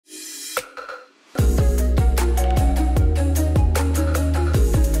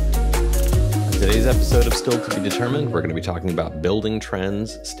episode of Still to be Determined. We're going to be talking about building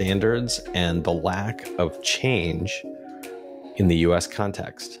trends, standards, and the lack of change in the U.S.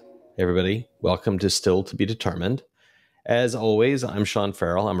 context. Hey everybody, welcome to Still to be Determined. As always, I'm Sean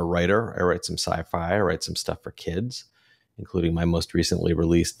Farrell. I'm a writer. I write some sci-fi. I write some stuff for kids, including my most recently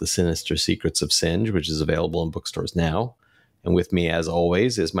released The Sinister Secrets of Singe, which is available in bookstores now. And with me, as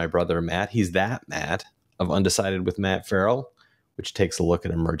always, is my brother Matt. He's that Matt of Undecided with Matt Farrell, which takes a look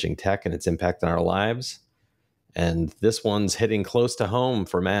at emerging tech and its impact on our lives. And this one's hitting close to home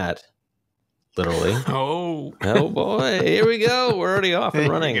for Matt, literally. Oh boy, here we go. We're already off and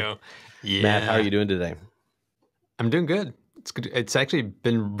running. Here we go. Yeah. Matt, how are you doing today? I'm doing good. It's good. It's actually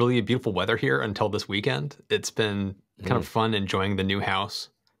been really beautiful weather here until this weekend. It's been kind of fun enjoying the new house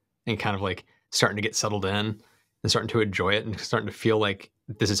and kind of like starting to get settled in and starting to enjoy it and starting to feel like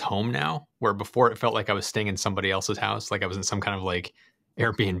this is home now, where before it felt like I was staying in somebody else's house, like I was in some kind of like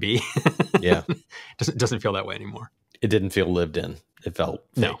Airbnb. Yeah. Doesn't feel that way anymore. It didn't feel lived in. It felt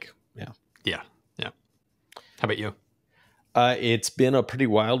fake. No. Yeah. How about you? It's been a pretty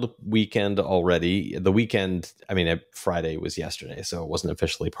wild weekend already. The weekend, Friday was yesterday, so it wasn't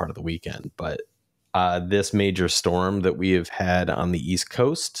officially part of the weekend. But this major storm that we have had on the East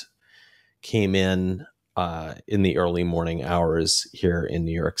Coast came in the early morning hours here in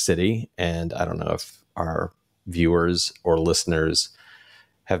New York City. And I don't know if our viewers or listeners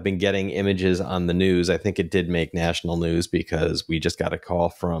have been getting images on the news. I think it did make national news because we just got a call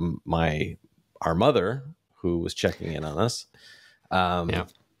from our mother, who was checking in on us.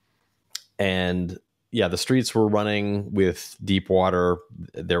 And yeah, the streets were running with deep water.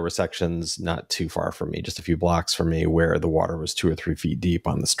 There were sections not too far from me, just a few blocks from me, where the water was 2 or 3 feet deep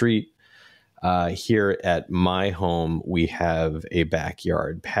on the street. Here at my home, we have a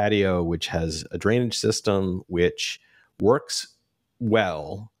backyard patio, which has a drainage system, which works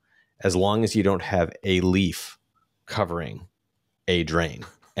well as long as you don't have a leaf covering a drain.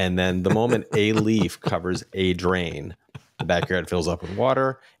 And then the moment a leaf covers a drain, the backyard fills up with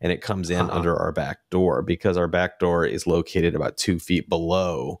water and it comes in under our back door, because our back door is located about 2 feet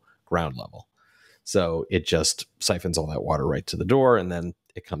below ground level. So it just siphons all that water right to the door, and then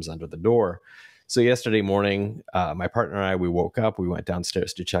it comes under the door. So yesterday morning, my partner and I, we woke up, we went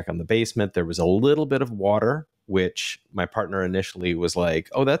downstairs to check on the basement. There was a little bit of water, which my partner initially was like,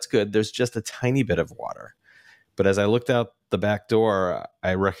 oh, that's good. There's just a tiny bit of water. But as I looked out the back door,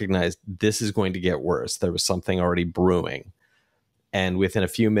 I recognized this is going to get worse. There was something already brewing. And within a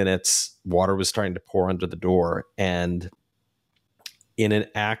few minutes, water was starting to pour under the door. And in an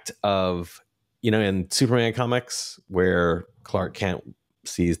act of, in Superman comics, where Clark Kent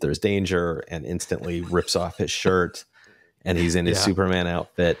sees there's danger and instantly rips off his shirt and he's in his Superman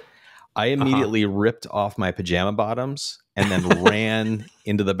outfit, I immediately ripped off my pajama bottoms and then ran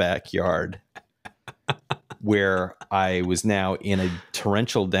into the backyard, where I was now in a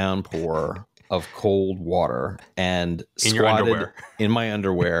torrential downpour of cold water and squatted in my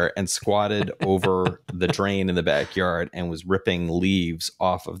underwear and squatted over the drain in the backyard and was ripping leaves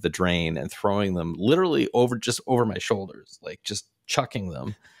off of the drain and throwing them literally over my shoulders, like just chucking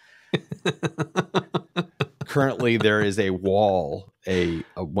them. Currently, there is a wall,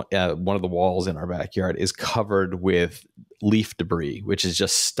 one of the walls in our backyard is covered with leaf debris, which is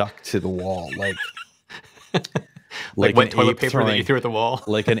just stuck to the wall, like wet toilet paper that you threw at the wall,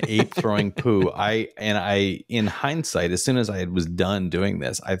 like an ape throwing poo. I, in hindsight, as soon as I was done doing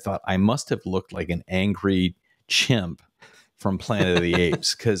this, I thought I must have looked like an angry chimp from Planet of the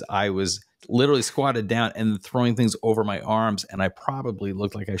Apes, because I was literally squatted down and throwing things over my arms, and I probably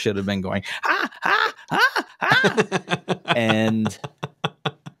looked like I should have been going and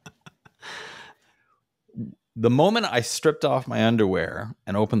the moment I stripped off my underwear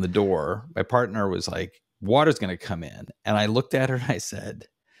and opened the door, my partner was like, water's going to come in. And I looked at her and I said,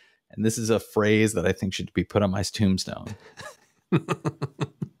 and this is a phrase that I think should be put on my tombstone,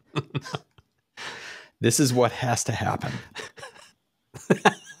 this is what has to happen.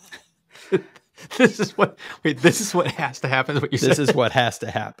 This is what has to happen. Is what you said. This is what has to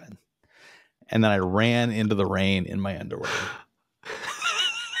happen. And then I ran into the rain in my underwear.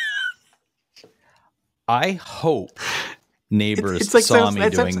 I hope neighbors saw me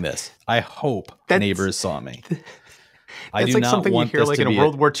doing this. I hope neighbors saw me. I do like not something want you hear like in a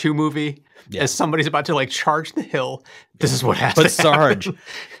World War II movie, as somebody's about to like charge the hill. This is what has to happen. But Sarge,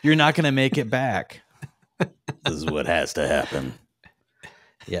 you're not going to make it back. This is what has to happen.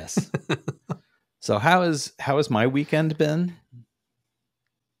 Yes. So how has my weekend been?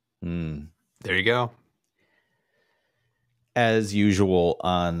 There you go. As usual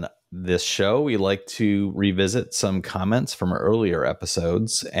on this show, we like to revisit some comments from earlier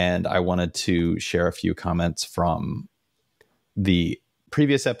episodes, and I wanted to share a few comments from the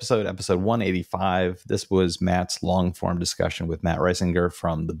previous episode, episode 185. This was Matt's long-form discussion with Matt Reisinger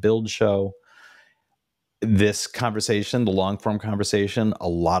from The Build Show. This conversation, the long-form conversation, a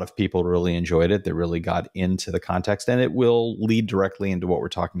lot of people really enjoyed it. They really got into the context, and it will lead directly into what we're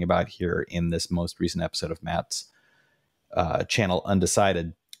talking about here in this most recent episode of Matt's channel,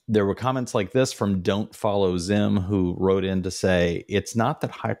 Undecided. There were comments like this from Don't Follow Zim, who wrote in to say, it's not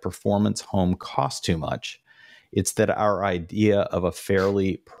that high-performance home costs too much. It's that our idea of a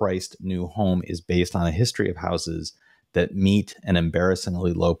fairly priced new home is based on a history of houses that meet an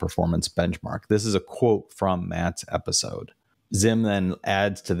embarrassingly low performance benchmark. This is a quote from Matt's episode. Zim then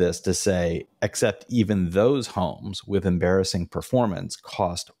adds to this to say, except even those homes with embarrassing performance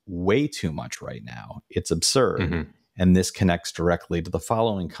cost way too much right now. It's absurd. Mm-hmm. And this connects directly to the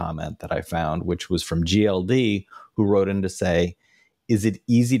following comment that I found, which was from GLD, who wrote in to say, is it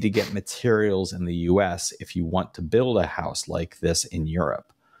easy to get materials in the US if you want to build a house like this in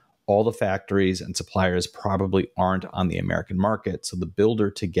Europe? All the factories and suppliers probably aren't on the American market, so the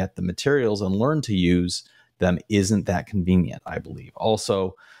builder to get the materials and learn to use them isn't that convenient, I believe.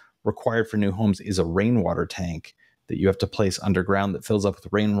 Also, required for new homes is a rainwater tank that you have to place underground that fills up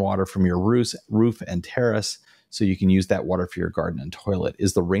with rainwater from your roof and terrace, so you can use that water for your garden and toilet.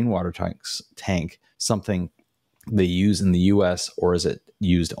 Is the rainwater tank something they use in the US, or is it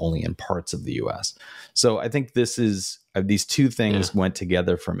used only in parts of the US? So I think this is, these two things went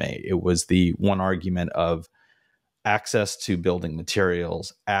together for me. It was the one argument of access to building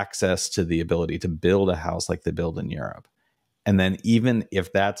materials, access to the ability to build a house like they build in Europe. And then even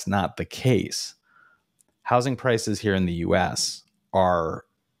if that's not the case, housing prices here in the US are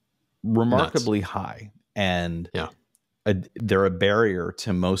remarkably high. And they're a barrier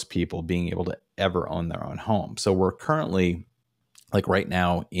to most people being able to ever own their own home. So we're currently, like right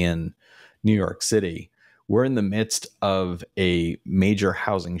now in New York City, we're in the midst of a major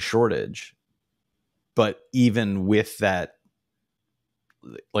housing shortage. But even with that,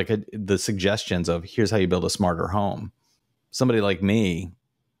 like the suggestions of here's how you build a smarter home, somebody like me,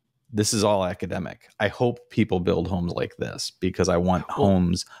 this is all academic. I hope people build homes like this because I want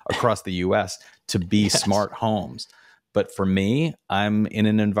homes across the US to be smart homes. But for me, I'm in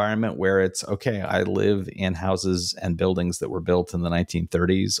an environment where it's okay. I live in houses and buildings that were built in the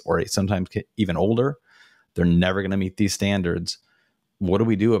 1930s or sometimes even older. They're never going to meet these standards. What do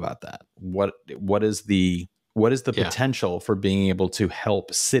we do about that? What is the potential for being able to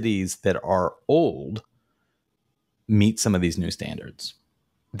help cities that are old meet some of these new standards?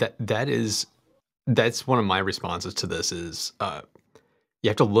 That's one of my responses to this is you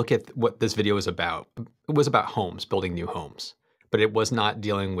have to look at what this video is about. It was about homes, building new homes, but it was not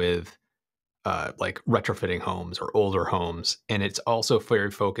dealing with like retrofitting homes or older homes. And it's also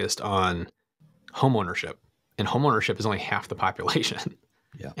very focused on home ownership, and home ownership is only half the population.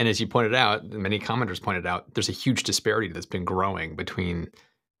 Yeah. And as you pointed out, many commenters pointed out, there's a huge disparity that's been growing between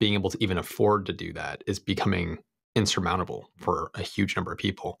being able to even afford to do that is becoming insurmountable for a huge number of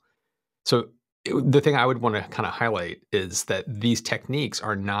people. So the thing I would want to kind of highlight is that these techniques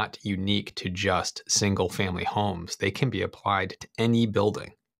are not unique to just single family homes. They can be applied to any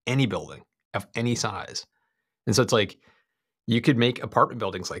building of any size. And so it's like, you could make apartment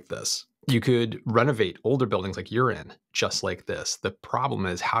buildings like this. You could renovate older buildings like you're in, just like this. The problem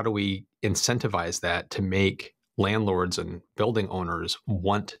is, how do we incentivize that to make landlords and building owners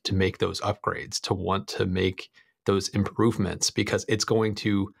want to make those upgrades, to want to make those improvements, because it's going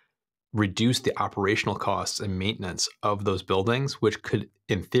to reduce the operational costs and maintenance of those buildings, which could,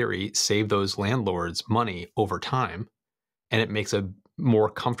 in theory, save those landlords money over time. And it makes a more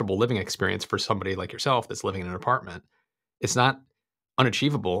comfortable living experience for somebody like yourself that's living in an apartment. It's not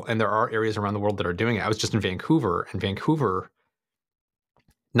unachievable, and there are areas around the world that are doing it. I was just in Vancouver, and Vancouver,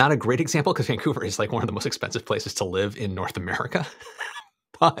 not a great example because Vancouver is like one of the most expensive places to live in North America.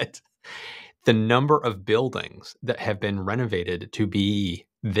 But the number of buildings that have been renovated to be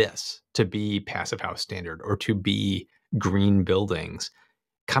passive house standard or to be green buildings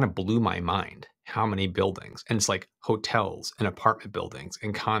kind of blew my mind. How many buildings? And it's like hotels and apartment buildings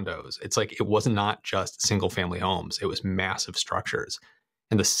and condos. It's like, it was not just single family homes. It was massive structures.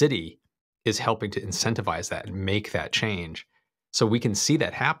 And the city is helping to incentivize that and make that change. So we can see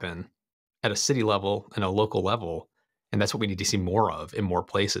that happen at a city level and a local level. And that's what we need to see more of in more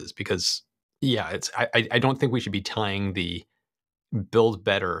places, because I don't think we should be tying the build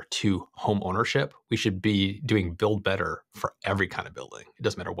better to home ownership. We should be doing build better for every kind of building. It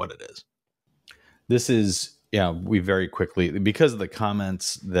doesn't matter what it is. This is Yeah, we very quickly, because of the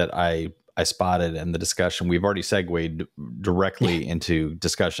comments that I spotted and the discussion, we've already segued directly into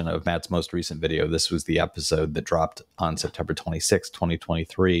discussion of Matt's most recent video. This was the episode that dropped on September 26,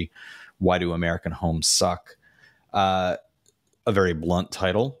 2023. Why do American homes suck? A very blunt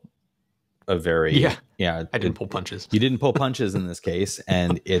title. A very, I didn't pull punches. You didn't pull punches in this case.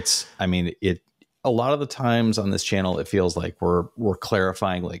 And a lot of the times on this channel, it feels like we're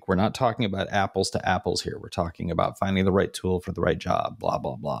clarifying, like we're not talking about apples to apples here. We're talking about finding the right tool for the right job, blah,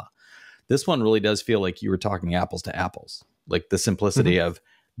 blah, blah. This one really does feel like you were talking apples to apples, like the simplicity of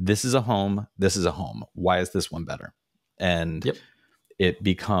this is a home. This is a home. Why is this one better? And it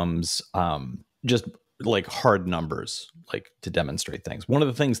becomes just like hard numbers, like to demonstrate things. One of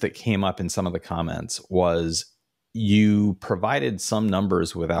the things that came up in some of the comments was you provided some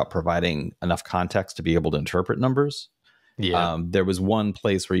numbers without providing enough context to be able to interpret numbers. There was one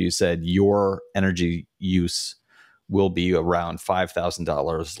place where you said your energy use will be around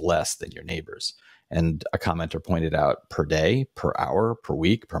 $5,000 less than your neighbors. And a commenter pointed out per day, per hour, per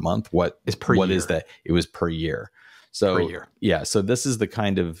week, per month. What is that? It was per year. So per year. Yeah. So this is the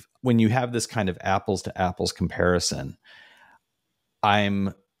kind of, when you have this kind of apples to apples comparison,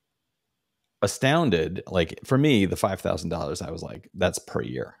 I'm astounded. Like for me, the $5,000, I was like, that's per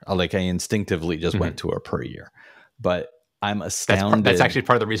year. I instinctively just went to a per year, but I'm astounded. That's actually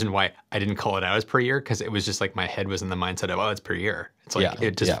part of the reason why I didn't call it out as per year. Cause it was just like my head was in the mindset of, oh, it's per year. It's like,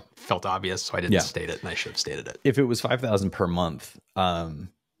 it just felt obvious. So I didn't state it, and I should have stated it. If it was 5,000 per month,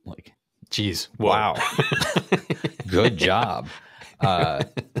 geez, wow, good job. But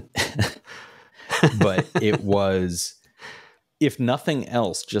it was, if nothing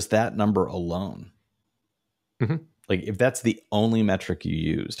else, just that number alone. Like if that's the only metric you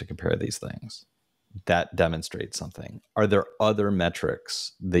use to compare these things, that demonstrates something. Are there other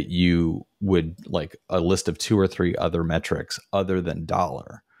metrics that you would, like a list of 2 or 3 other metrics other than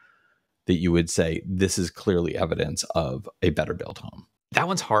dollar, that you would say this is clearly evidence of a better built home? That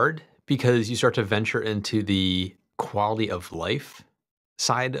one's hard because you start to venture into the quality of life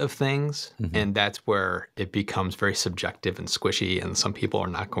side of things. And that's where it becomes very subjective and squishy. And some people are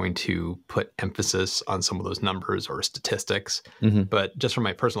not going to put emphasis on some of those numbers or statistics. But just from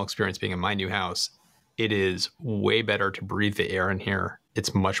my personal experience being in my new house, it is way better to breathe the air in here.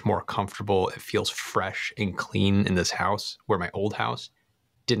 It's much more comfortable. It feels fresh and clean in this house, where my old house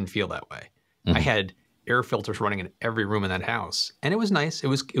didn't feel that way. I had air filters running in every room in that house, and it was nice. It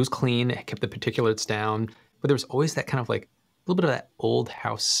was clean. It kept the particulates down, but there was always that kind of like a little bit of that old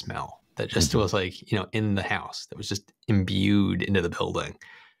house smell that just was like, in the house, that was just imbued into the building.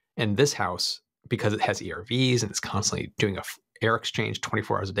 And this house, because it has ERVs and it's constantly doing a air exchange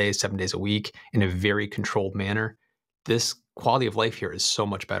 24 hours a day, 7 days a week in a very controlled manner, this quality of life here is so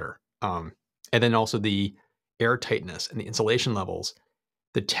much better. And then also the air tightness and the insulation levels,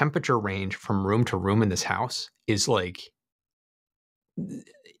 the temperature range from room to room in this house is like,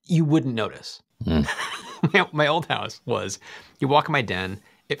 you wouldn't notice. My old house was, you walk in my den,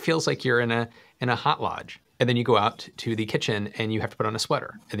 it feels like you're in a hot lodge. And then you go out to the kitchen and you have to put on a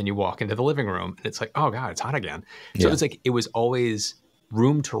sweater. And then you walk into the living room and it's like, oh God, it's hot again. So it's like, it was always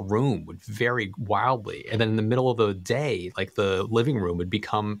room to room would vary wildly. And then in the middle of the day, like the living room would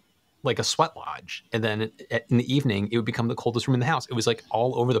become like a sweat lodge. And then in the evening, it would become the coldest room in the house. It was like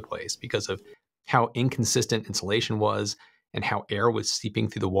all over the place because of how inconsistent insulation was and how air was seeping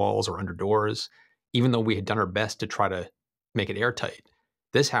through the walls or under doors, even though we had done our best to try to make it airtight.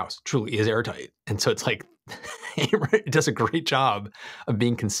 This house truly is airtight. And so it's like, it does a great job of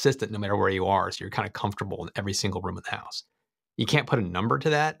being consistent no matter where you are. So you're kind of comfortable in every single room in the house. You can't put a number to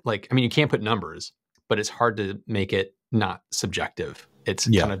that. You can't put numbers, but it's hard to make it not subjective. It's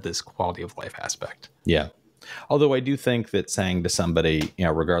kind of this quality of life aspect. Yeah. Although I do think that saying to somebody,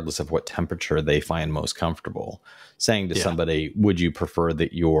 regardless of what temperature they find most comfortable, saying to somebody, would you prefer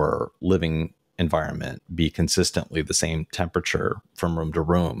that your living environment be consistently the same temperature from room to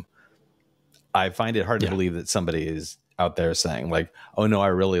room? I find it hard to believe that somebody is out there saying like, oh no, I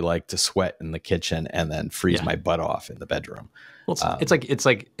really like to sweat in the kitchen and then freeze my butt off in the bedroom. Well, it's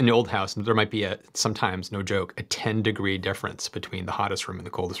like in the old house, there might be sometimes, no joke, a 10-degree difference between the hottest room and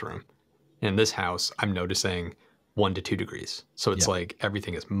the coldest room. In this house, I'm noticing 1 to 2 degrees. So it's like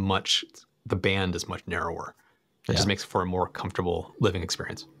everything is the band is much narrower. It just makes for a more comfortable living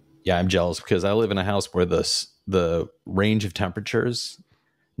experience. Yeah, I'm jealous because I live in a house where the range of temperatures,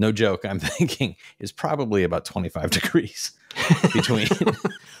 no joke, I'm thinking is probably about 25 degrees between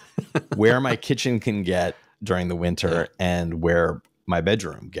where my kitchen can get during the winter and where my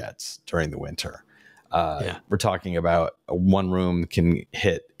bedroom gets during the winter. Yeah. We're talking about one room can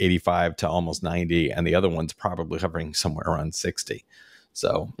hit 85 to almost 90, and the other one's probably hovering somewhere around 60.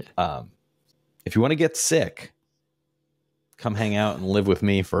 So if you want to get sick, come hang out and live with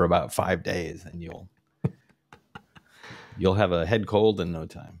me for about 5 days, and you'll have a head cold in no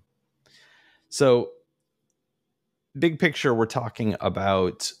time. So big picture, we're talking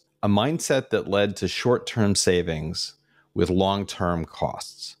about a mindset that led to short-term savings with long-term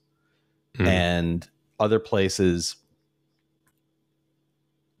costs. And other places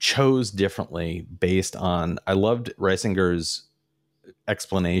chose differently based on, I loved Reisinger's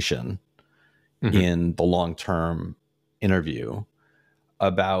explanation in the long-term interview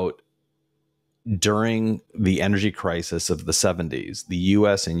about during the energy crisis of the 70s, the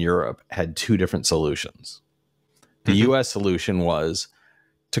US and Europe had two different solutions. The US solution was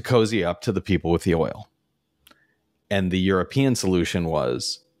to cozy up to the people with the oil. And the European solution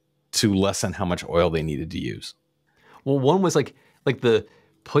was to lessen how much oil they needed to use. Well, one was like the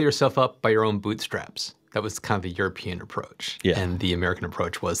pull yourself up by your own bootstraps. That was kind of the European approach. Yeah. And the American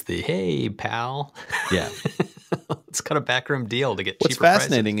approach was the, hey, pal. Yeah. Let's cut a backroom deal to get What's cheaper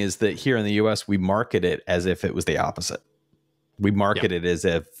fascinating prices. is that here in the US, we market it as if it was the opposite. We market it as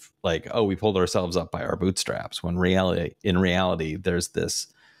if, like, oh, we pulled ourselves up by our bootstraps, when in reality, there's this,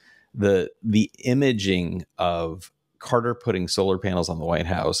 the imaging of Carter putting solar panels on the White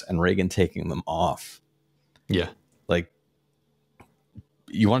House and Reagan taking them off. Yeah. Like,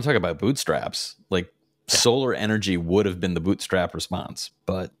 you want to talk about bootstraps, like solar energy would have been the bootstrap response,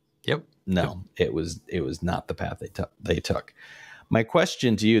 but no, it was not the path they took. My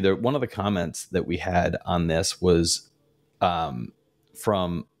question to you, one of the comments that we had on this was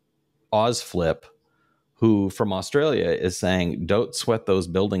from Ozflip, who from Australia is saying, don't sweat those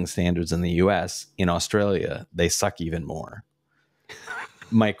building standards in the US. In Australia, they suck even more.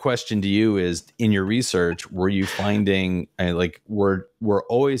 My question to you is, in your research, were you finding, like, we're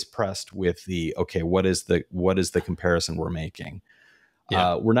always pressed with the, okay, what is the comparison we're making?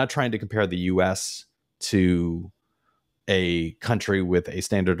 Yeah. We're not trying to compare the US to a country with a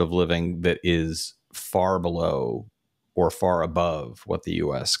standard of living that is far below or far above what the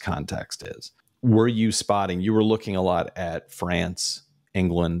US context is. Were you looking a lot at France,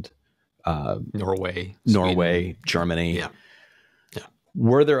 England, Norway, Germany? Yeah.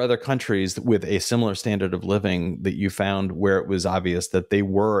 Were there other countries with a similar standard of living that you found where it was obvious that they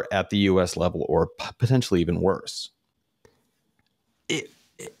were at the US level or potentially even worse?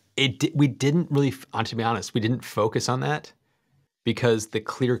 We didn't really, to be honest, we didn't focus on that because the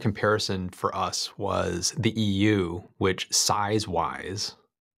clear comparison for us was the EU, which size-wise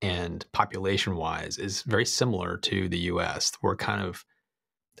and population-wise is very similar to the US. We're kind of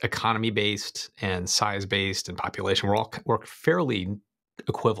economy-based and size-based and population. We're fairly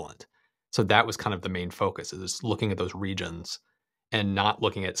equivalent. So that was kind of the main focus, is looking at those regions and not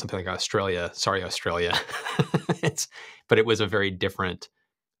looking at something like Australia. Sorry, Australia. But it was a very different,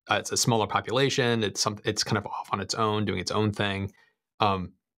 it's a smaller population. It's kind of off on its own, doing its own thing.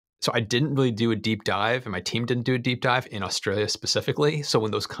 So I didn't really do a deep dive, and my team didn't do a deep dive in Australia specifically. So when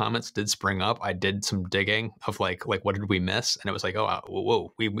those comments did spring up, I did some digging of like what did we miss? And it was like, oh,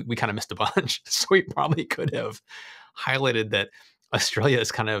 whoa, we kind of missed a bunch. So we probably could have highlighted that Australia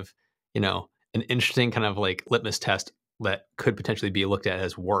is kind of, an interesting kind of like litmus test that could potentially be looked at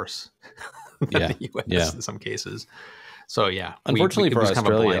as worse than the US in some cases. So yeah, unfortunately for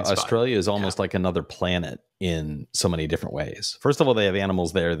Australia, Australia is almost like another planet in so many different ways. First of all, they have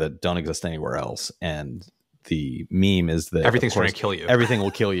animals there that don't exist anywhere else, and the meme is that everything's trying to kill you. Everything will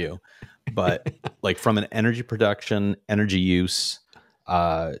kill you. But like from an energy production, energy use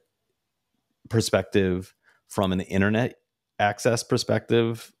perspective, from an internet access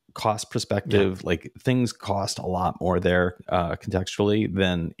perspective, cost perspective, like things cost a lot more there contextually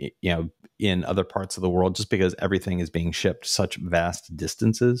than in other parts of the world, just because everything is being shipped such vast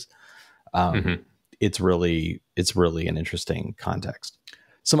distances. It's really an interesting context.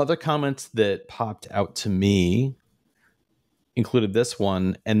 Some other comments that popped out to me included this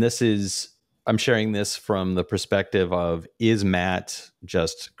one, and I'm sharing this from the perspective of, is Matt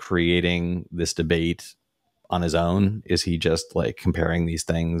just creating this debate on his own? Is he just like comparing these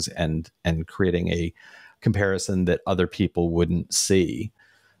things and creating a comparison that other people wouldn't see?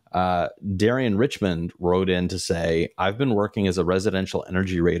 Darian Richmond wrote in to say, I've been working as a residential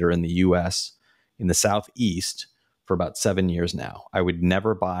energy rater in the US in the Southeast for about 7 years now. I would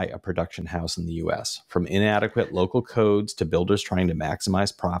never buy a production house in the US. From inadequate local codes to builders trying to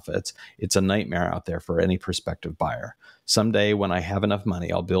maximize profits, it's a nightmare out there for any prospective buyer. Someday, when I have enough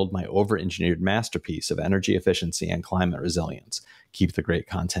money, I'll build my over-engineered masterpiece of energy efficiency and climate resilience. Keep the great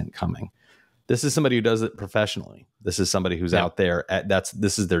content coming. This is somebody who does it professionally. This is somebody who's out there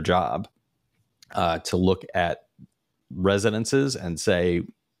this is their job, to look at residences and say,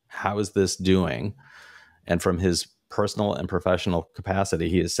 how is this doing? And from his personal and professional capacity,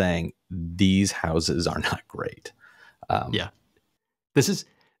 he is saying these houses are not great. This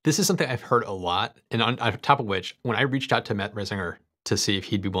is something I've heard a lot. And on top of which, when I reached out to Matt Risinger to see if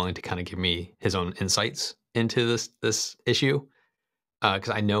he'd be willing to kind of give me his own insights into this issue, because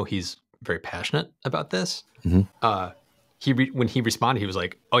I know he's very passionate about this. When he responded, he was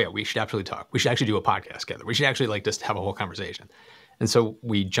like, "Oh yeah, we should absolutely talk. We should actually do a podcast together. We should actually like just have a whole conversation." And so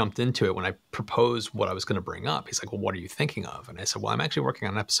we jumped into it. When I proposed what I was going to bring up, he's like, "Well, what are you thinking of?" And I said, "Well, I'm actually working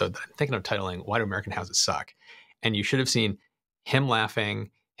on an episode that I'm thinking of titling "Why Do American Houses Suck?" And you should have seen him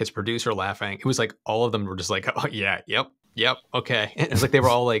laughing, his producer laughing. It was like all of them were just like, "Oh yeah, yep, okay." And it was like they were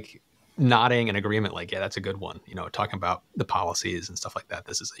all like nodding in agreement, like, "Yeah, that's a good one." You know, talking about the policies and stuff like that.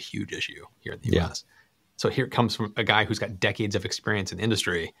 This is a huge issue here in the U.S. So here it comes from a guy who's got decades of experience in the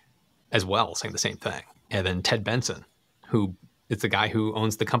industry as well, saying the same thing. And then Ted Benson, who is the guy who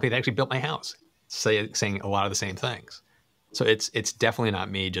owns the company that actually built my house, saying a lot of the same things. So it's definitely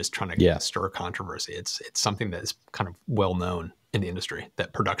not me just trying to stir controversy. It's something that is kind of well known in the industry,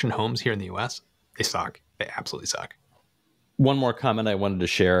 that production homes here in the U.S., they suck. They absolutely suck. One more comment I wanted to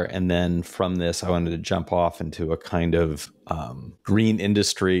share, and then from this, I wanted to jump off into a kind of green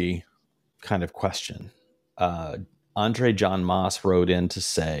industry kind of question. Andre John Moss wrote in to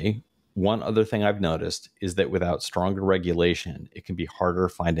say, one other thing I've noticed is that without stronger regulation, it can be harder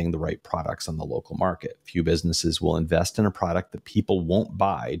finding the right products on the local market. Few businesses will invest in a product that people won't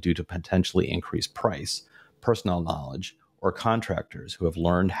buy due to potentially increased price, personnel knowledge, or contractors who have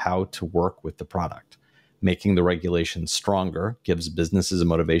learned how to work with the product. Making the regulations stronger gives businesses a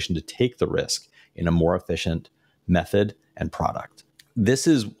motivation to take the risk in a more efficient method and product. This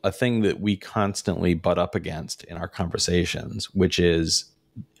is a thing that we constantly butt up against in our conversations, which is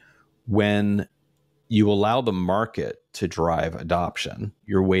when you allow the market to drive adoption,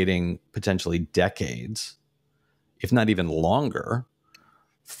 you're waiting potentially decades, if not even longer,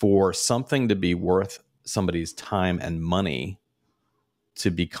 for something to be worth somebody's time and money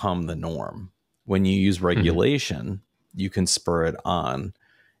to become the norm. When you use regulation, you can spur it on.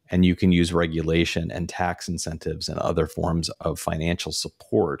 And you can use regulation and tax incentives and other forms of financial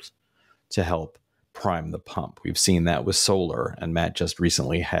support to help prime the pump. We've seen that with solar. And Matt just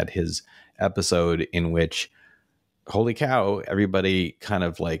recently had his episode in which, holy cow, everybody kind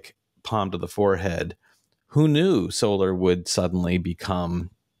of like palm to the forehead. Who knew solar would suddenly become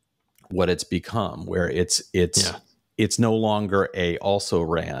what it's become, where it's no longer a also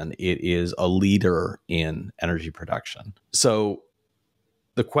ran. It is a leader in energy production. So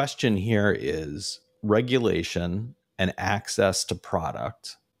the question here is regulation and access to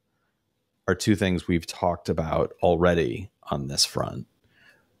product are two things we've talked about already on this front.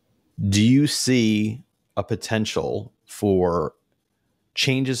 Do you see a potential for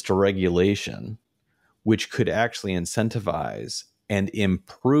changes to regulation which could actually incentivize and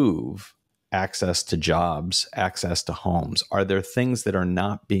improve access to jobs, access to homes? Are there things that are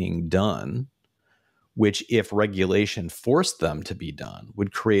not being done which, if regulation forced them to be done,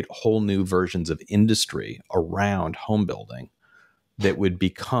 would create whole new versions of industry around home building that would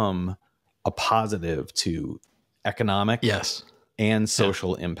become a positive to economic and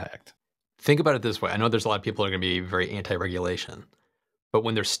social impact? Think about it this way. I know there's a lot of people who are going to be very anti-regulation, but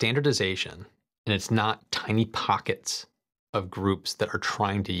when there's standardization and it's not tiny pockets of groups that are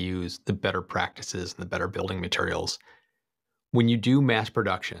trying to use the better practices and the better building materials, when you do mass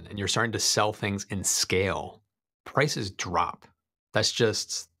production and you're starting to sell things in scale, prices drop. That's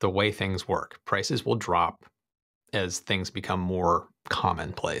just the way things work. Prices will drop as things become more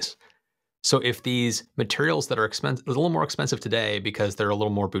commonplace. So if these materials that are expensive, a little more expensive today because they're a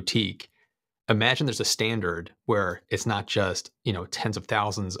little more boutique, imagine there's a standard where it's not just, tens of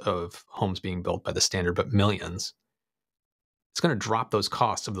thousands of homes being built by the standard, but millions. It's going to drop those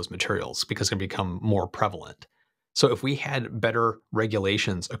costs of those materials because it's going to become more prevalent. So if we had better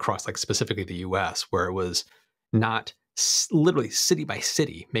regulations across, like specifically the US, where it was not literally city by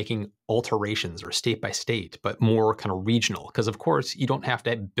city making alterations or state by state, but more kind of regional, because of course you don't have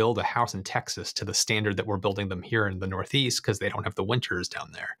to build a house in Texas to the standard that we're building them here in the Northeast because they don't have the winters down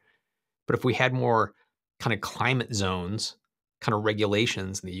there. But if we had more kind of climate zones, kind of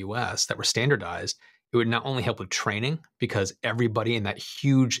regulations in the US that were standardized, it would not only help with training because everybody in that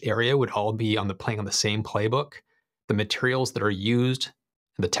huge area would all be playing on the same playbook. The materials that are used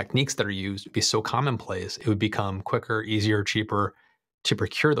and the techniques that are used would be so commonplace, it would become quicker, easier, cheaper to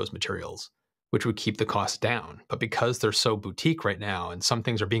procure those materials. which would keep the cost down. But because they're so boutique right now, and some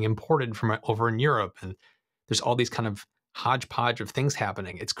things are being imported from over in Europe, and there's all these kind of hodgepodge of things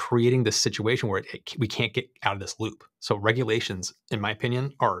happening, it's creating this situation where we can't get out of this loop. So regulations, in my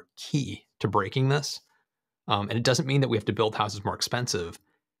opinion, are key to breaking this. And it doesn't mean that we have to build houses more expensive.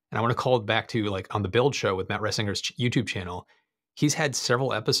 And I want to call it back to, like, on the Build Show with Matt Ressinger's YouTube channel. He's had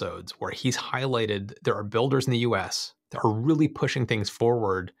several episodes where he's highlighted there are builders in the US that are really pushing things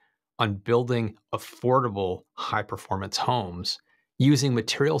forward on building affordable, high performance homes using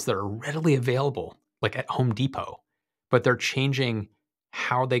materials that are readily available, like at Home Depot. But they're changing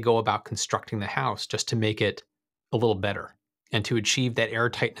how they go about constructing the house just to make it a little better and to achieve that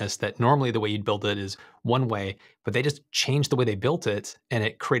airtightness that normally the way you'd build it is one way, but they just changed the way they built it, and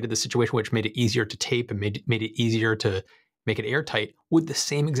it created the situation which made it easier to tape and made it easier to make it airtight with the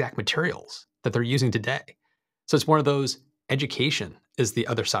same exact materials that they're using today. So it's one of those, education is the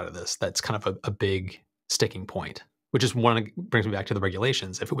other side of this. That's kind of a big sticking point, which is brings me back to the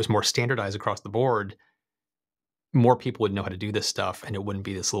regulations. If it was more standardized across the board, more people would know how to do this stuff, and it wouldn't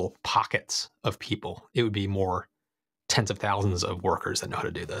be this little pockets of people. It would be more tens of thousands of workers that know how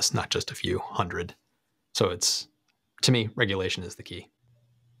to do this, not just a few hundred. So it's, to me, regulation is the key.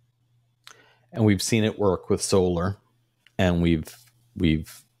 And we've seen it work with solar, and we're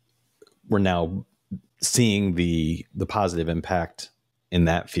now seeing the positive impact in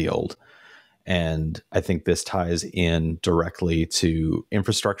that field. And I think this ties in directly to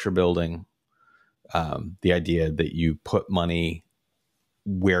infrastructure building, the idea that you put money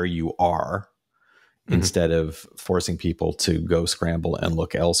where you are, instead of forcing people to go scramble and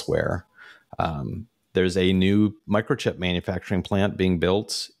look elsewhere. There's a new microchip manufacturing plant being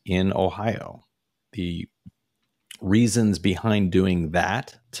built in Ohio. The reasons behind doing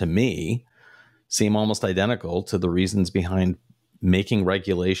that, to me, seem almost identical to the reasons behind making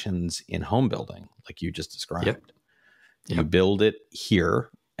regulations in home building, like you just described. Yep. You build it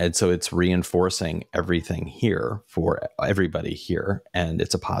here, and so it's reinforcing everything here for everybody here, and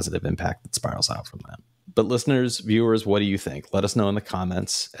it's a positive impact that spirals out from that. But listeners, viewers, what do you think? Let us know in the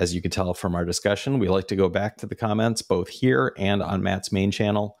comments. As you can tell from our discussion, we like to go back to the comments both here and on Matt's main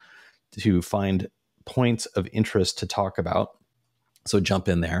channel to find points of interest to talk about. So jump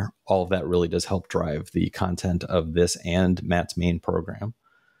in there. All of that really does help drive the content of this and Matt's main program.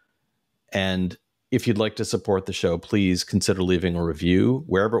 And if you'd like to support the show, please consider leaving a review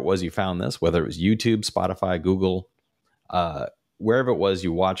wherever it was you found this, whether it was YouTube, Spotify, Google, wherever it was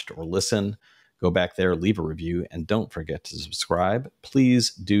you watched or listened. Go back there, leave a review, and don't forget to subscribe.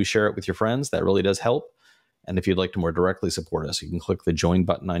 Please do share it with your friends. That really does help. And if you'd like to more directly support us, you can click the join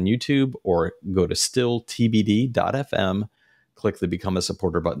button on YouTube or go to stilltbd.fm. Click the Become a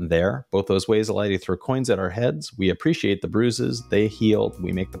Supporter button there. Both those ways allow you to throw coins at our heads. We appreciate the bruises. They heal.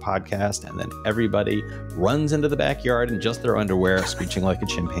 We make the podcast, and then everybody runs into the backyard in just their underwear, screeching like a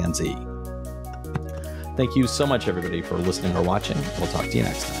chimpanzee. Thank you so much, everybody, for listening or watching. We'll talk to you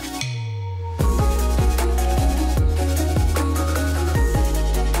next time.